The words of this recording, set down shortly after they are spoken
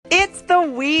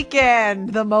the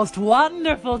weekend, the most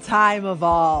wonderful time of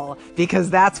all, because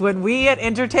that's when we at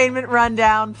Entertainment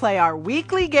Rundown play our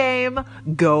weekly game,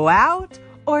 Go Out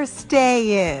or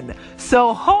Stay In.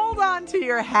 So hold on to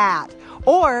your hat.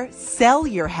 Or sell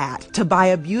your hat to buy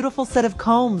a beautiful set of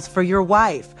combs for your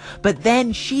wife. But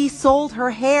then she sold her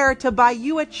hair to buy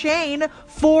you a chain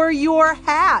for your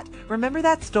hat. Remember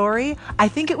that story? I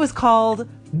think it was called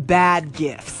Bad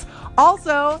Gifts.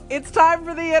 Also, it's time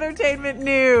for the entertainment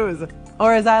news.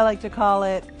 Or as I like to call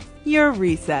it, your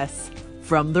recess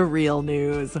from the real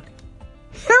news.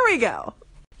 Here we go.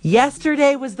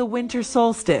 Yesterday was the winter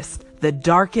solstice, the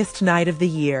darkest night of the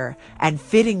year, and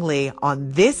fittingly,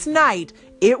 on this night,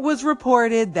 it was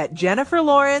reported that Jennifer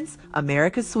Lawrence,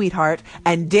 America's sweetheart,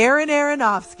 and Darren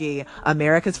Aronofsky,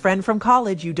 America's friend from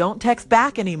college you don't text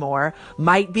back anymore,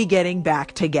 might be getting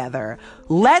back together.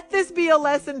 Let this be a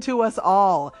lesson to us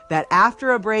all that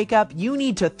after a breakup, you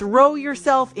need to throw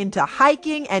yourself into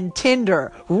hiking and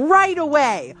Tinder right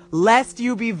away, lest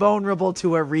you be vulnerable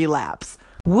to a relapse.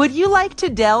 Would you like to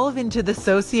delve into the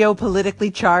socio-politically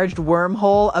charged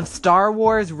wormhole of Star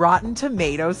Wars' Rotten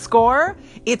Tomatoes score?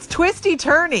 It's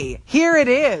twisty-turny. Here it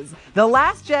is. The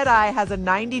Last Jedi has a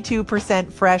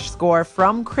 92% fresh score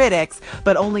from critics,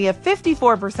 but only a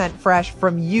 54% fresh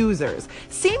from users.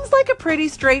 Seems like a pretty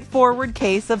straightforward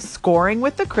case of scoring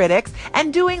with the critics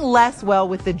and doing less well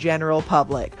with the general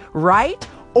public, right?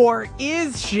 Or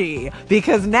is she?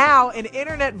 Because now an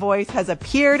internet voice has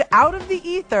appeared out of the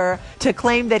ether to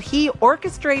claim that he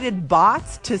orchestrated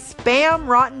bots to spam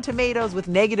Rotten Tomatoes with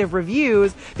negative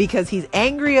reviews because he's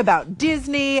angry about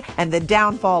Disney and the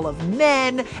downfall of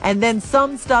men and then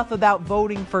some stuff about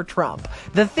voting for Trump.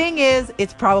 The thing is,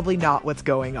 it's probably not what's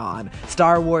going on.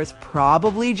 Star Wars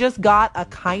probably just got a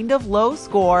kind of low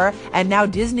score and now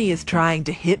Disney is trying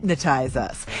to hypnotize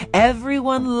us.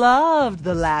 Everyone loved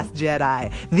The Last Jedi.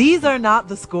 These are not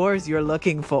the scores you're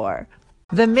looking for.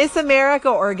 The Miss America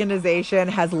organization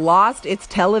has lost its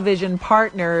television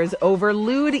partners over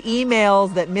lewd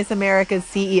emails that Miss America's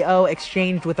CEO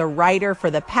exchanged with a writer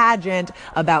for the pageant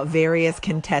about various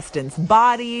contestants'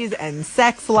 bodies and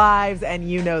sex lives, and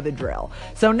you know the drill.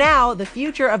 So now the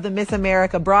future of the Miss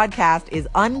America broadcast is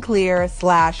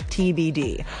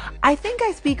unclear/TBD. I think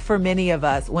I speak for many of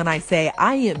us when I say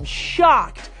I am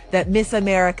shocked that Miss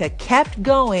America kept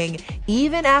going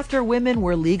even after women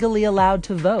were legally allowed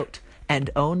to vote and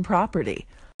own property.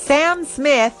 Sam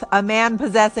Smith, a man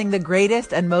possessing the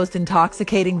greatest and most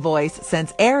intoxicating voice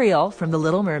since Ariel from The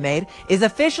Little Mermaid, is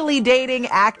officially dating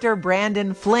actor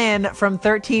Brandon Flynn from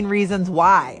 13 Reasons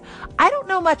Why. I don't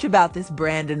know much about this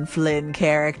Brandon Flynn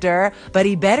character, but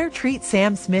he better treat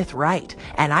Sam Smith right.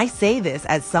 And I say this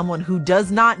as someone who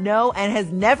does not know and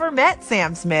has never met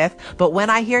Sam Smith, but when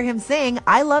I hear him sing,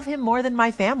 I love him more than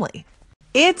my family.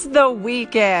 It's the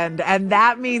weekend, and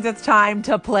that means it's time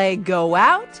to play Go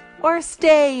Out or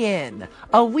Stay In,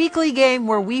 a weekly game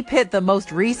where we pit the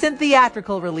most recent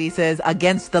theatrical releases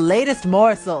against the latest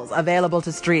morsels available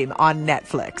to stream on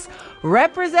Netflix.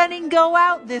 Representing Go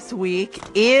Out this week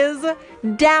is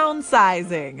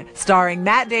Downsizing, starring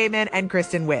Matt Damon and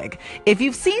Kristen Wiig. If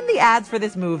you've seen the ads for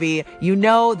this movie, you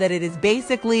know that it is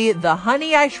basically the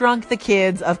Honey, I Shrunk the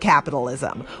Kids of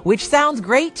capitalism, which sounds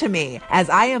great to me, as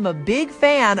I am a big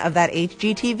fan of that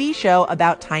HGTV show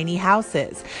about tiny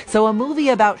houses. So a movie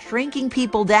about shrinking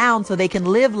people down so they can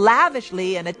live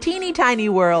lavishly in a teeny tiny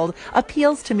world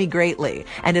appeals to me greatly,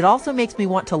 and it also makes me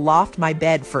want to loft my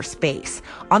bed for space.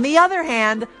 On the other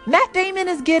hand, Matt Damon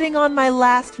is getting on my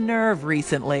last nerve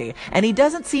recently, and he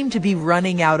doesn't seem to be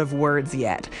running out of words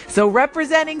yet. So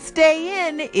representing Stay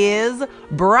In is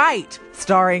Bright,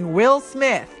 starring Will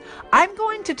Smith. I'm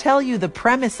going to tell you the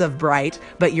premise of Bright,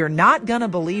 but you're not gonna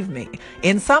believe me.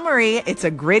 In summary, it's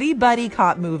a gritty buddy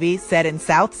cop movie set in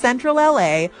South Central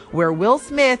LA where Will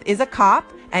Smith is a cop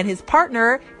and his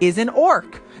partner is an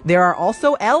orc. There are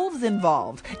also elves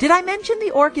involved. Did I mention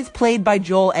the orc is played by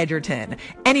Joel Edgerton?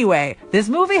 Anyway, this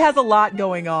movie has a lot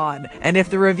going on, and if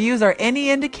the reviews are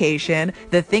any indication,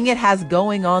 the thing it has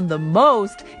going on the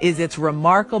most is its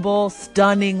remarkable,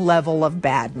 stunning level of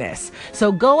badness.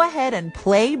 So go ahead and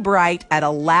play Bright at a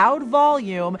loud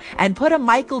volume and put a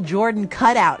Michael Jordan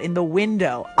cutout in the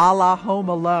window, a la Home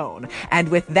Alone. And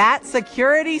with that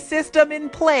security system in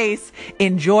place,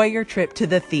 enjoy your trip to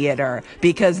the theater,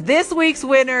 because this week's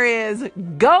winner is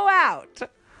Go Out.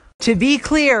 To be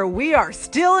clear, we are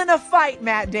still in a fight,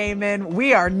 Matt Damon.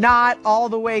 We are not all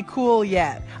the way cool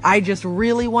yet. I just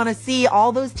really want to see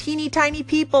all those teeny tiny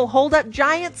people hold up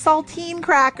giant saltine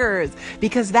crackers,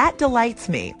 because that delights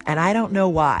me, and I don't know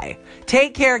why.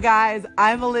 Take care, guys.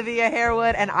 I'm Olivia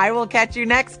Harewood, and I will catch you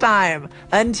next time.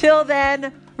 Until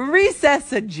then,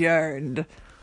 Recess adjourned.